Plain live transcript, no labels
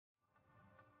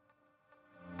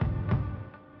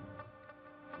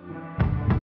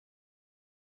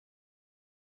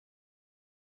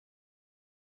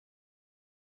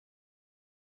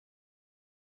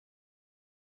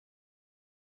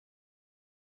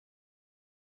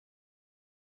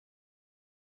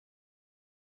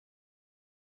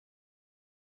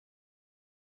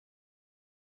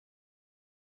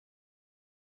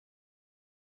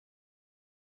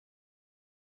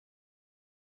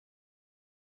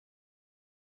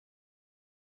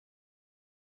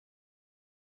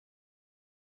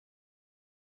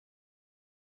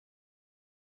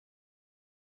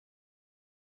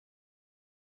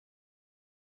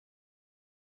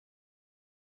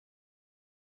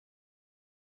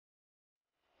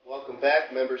Welcome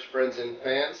back, members, friends, and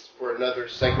fans, for another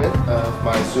segment of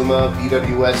my Zuma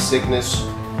BWS Cygnus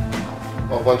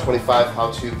 125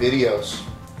 how-to videos.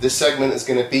 This segment is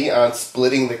going to be on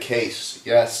splitting the case.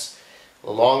 Yes,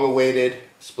 the long-awaited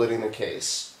splitting the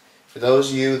case. For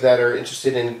those of you that are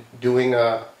interested in doing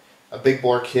a big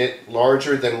bore kit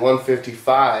larger than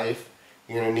 155,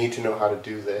 you're going to need to know how to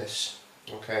do this.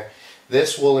 Okay,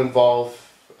 this will involve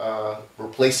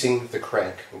replacing the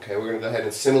crank. Okay, we're going to go ahead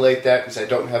and simulate that because I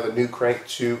don't have a new crank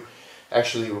to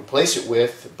actually replace it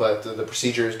with, but the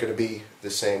procedure is going to be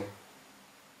the same.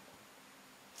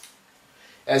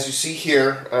 As you see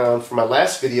here, for my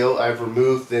last video, I've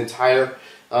removed the entire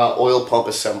oil pump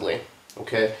assembly.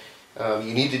 Okay,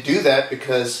 you need to do that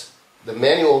because the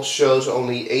manual shows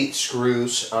only 8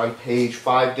 screws on page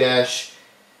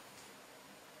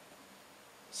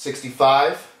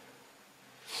 5-65.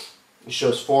 It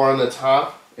shows 4 on the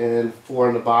top and 4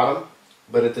 on the bottom,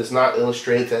 but it does not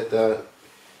illustrate that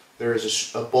there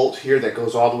is a bolt here that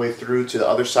goes all the way through to the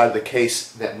other side of the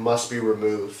case that must be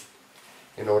removed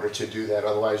in order to do that.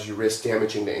 Otherwise you risk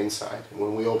damaging the inside. And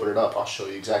when we open it up, I'll show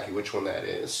you exactly which one that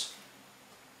is.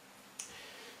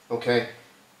 Okay,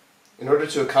 in order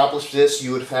to accomplish this,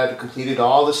 you would have had to completed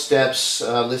all the steps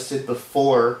listed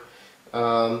before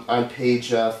on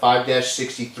page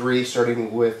 5-63,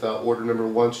 starting with order number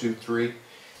 1, 2, 3.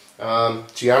 To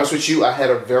be honest with you, I had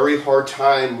a very hard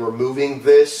time removing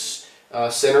this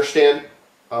center stand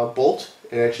bolt.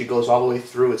 It actually goes all the way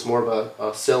through. It's more of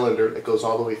a cylinder that goes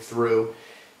all the way through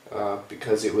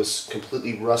because it was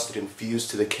completely rusted and fused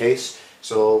to the case.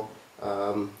 So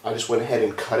I just went ahead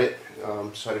and cut it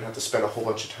so I didn't have to spend a whole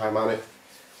bunch of time on it.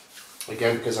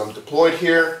 Again, because I'm deployed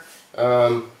here,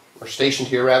 or stationed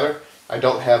here rather, I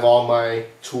don't have all my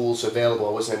tools available.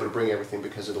 I wasn't able to bring everything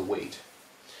because of the weight.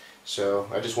 So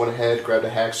I just went ahead, grabbed a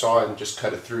hacksaw, and just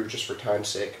cut it through just for time's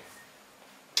sake.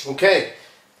 Okay,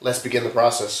 let's begin the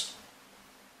process.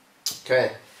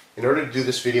 Okay, in order to do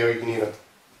this video, you need a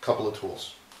couple of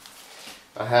tools.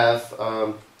 I have,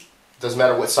 doesn't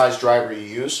matter what size driver you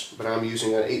use, but I'm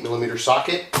using an 8mm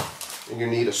socket, and you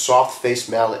need a soft face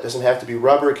mallet. It doesn't have to be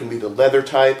rubber, it can be the leather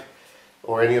type,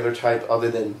 or any other type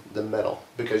other than the metal,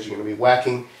 because you're going to be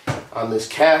whacking on this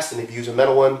cast, and if you use a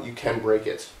metal one, you can break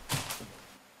it.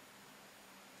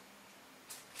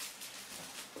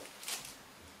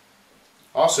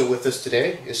 Also with us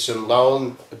today is some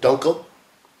Laun Dunkel,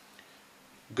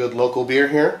 good local beer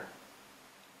here,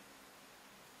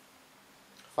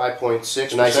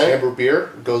 5.6%. Nice amber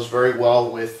beer, goes very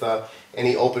well with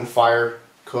any open fire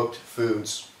cooked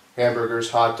foods,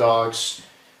 hamburgers, hot dogs,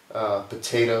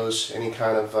 potatoes, any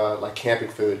kind of like camping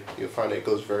food. You'll find it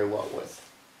goes very well with.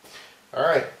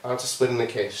 Alright, on to splitting the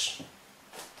case.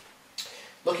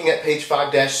 Looking at page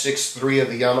 5-63 of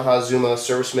the Yamaha Zuma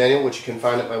service manual, which you can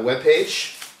find at my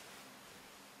webpage,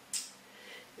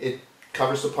 it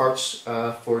covers the parts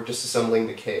for disassembling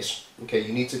the case. Okay,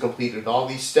 you need to complete all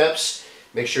these steps.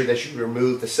 Make sure that you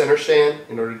remove the center stand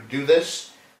in order to do this.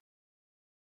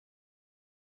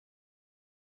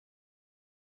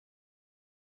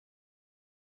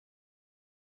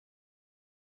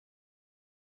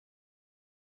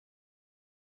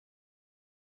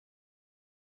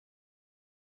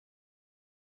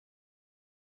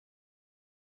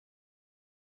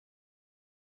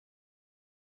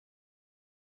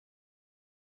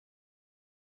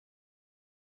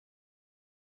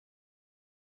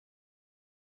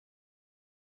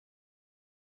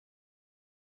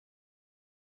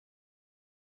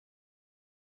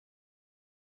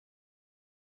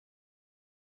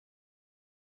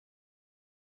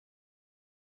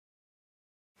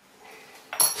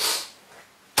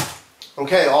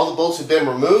 Okay, all the bolts have been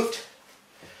removed.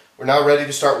 We're now ready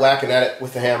to start whacking at it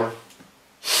with the hammer.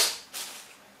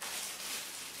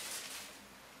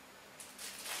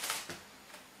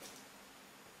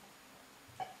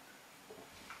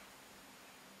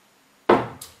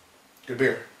 Good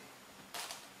beer.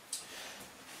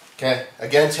 Okay,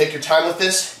 again, take your time with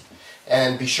this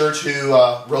and be sure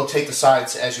to rotate the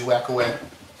sides as you whack away.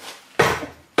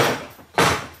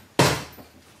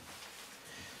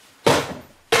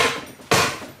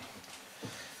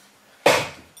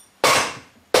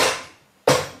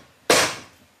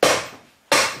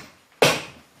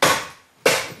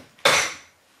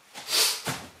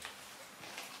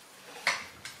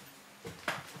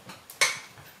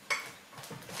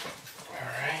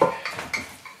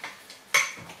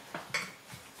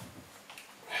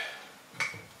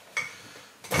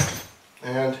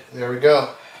 And there we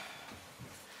go.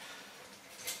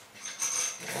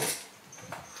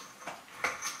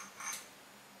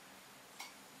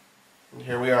 And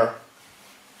here we are.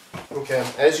 Okay,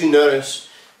 as you notice,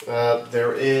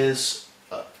 there is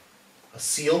a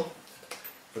seal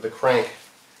for the crank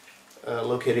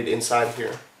located inside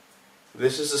here.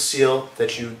 This is a seal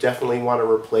that you definitely want to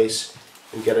replace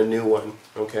and get a new one,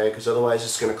 okay? Because otherwise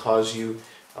it's going to cause you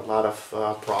a lot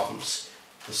of problems.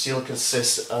 The seal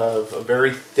consists of a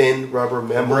very thin rubber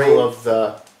membrane of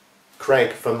the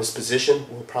crank from this position.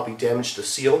 Will probably damage the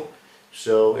seal,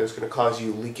 so it's going to cause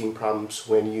you leaking problems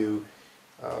when you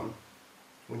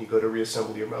go to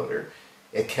reassemble your motor.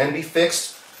 It can be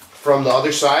fixed from the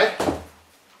other side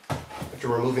after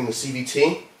removing the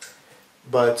CVT,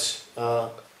 but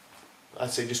I'd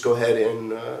say just go ahead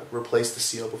and replace the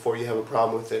seal before you have a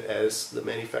problem with it, as the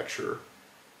manufacturer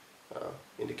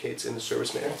indicates in the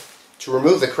service manual. To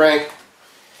remove the crank,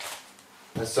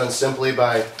 that's done simply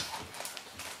by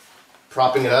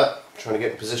propping it up, trying to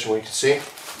get in a position where you can see.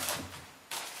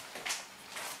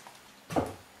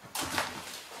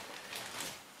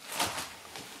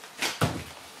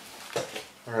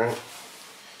 Alright,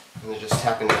 and then just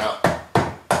tapping it out.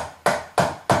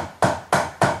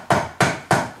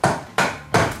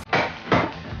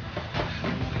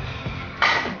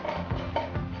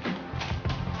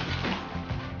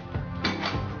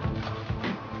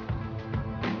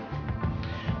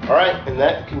 Alright, and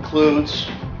that concludes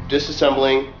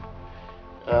disassembling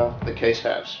the case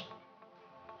halves.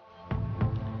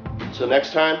 So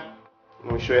next time, I'm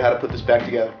going to show you how to put this back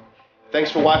together. Thanks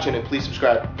for watching, and please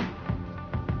subscribe.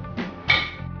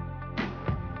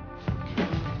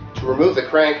 To remove the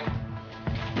crank,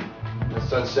 that's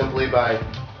done simply by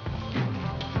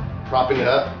propping it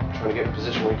up, trying to get in a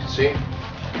position where you can see.